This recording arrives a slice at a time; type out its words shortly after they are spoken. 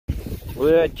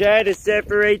Well, I try to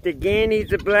separate the Guineas,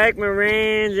 the black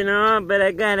Marans and all, but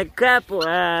I got a couple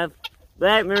of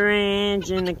black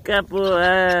Marans and a couple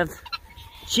of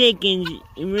chickens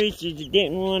and roosters that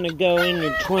didn't want to go in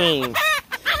their twain.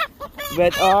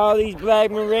 But all these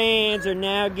black Marans are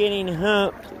now getting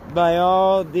humped by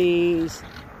all these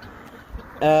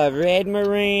red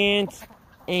Marans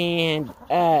and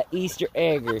Easter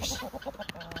eggers.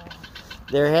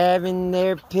 They're having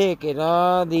their pick at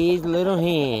all these little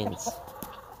hens.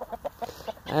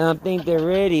 I don't think they're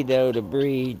ready though to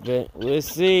breed, but we'll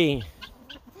see.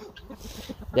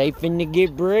 They finna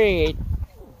get bred.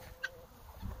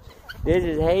 This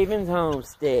is Haven's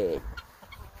homestead.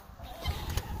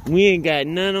 We ain't got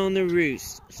none on the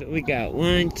roost. So we got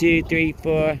 1, 2, 3,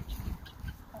 4,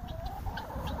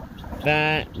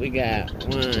 5. We got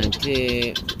 1,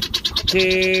 2,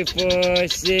 4,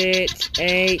 6,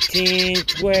 8, 10,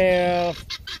 12.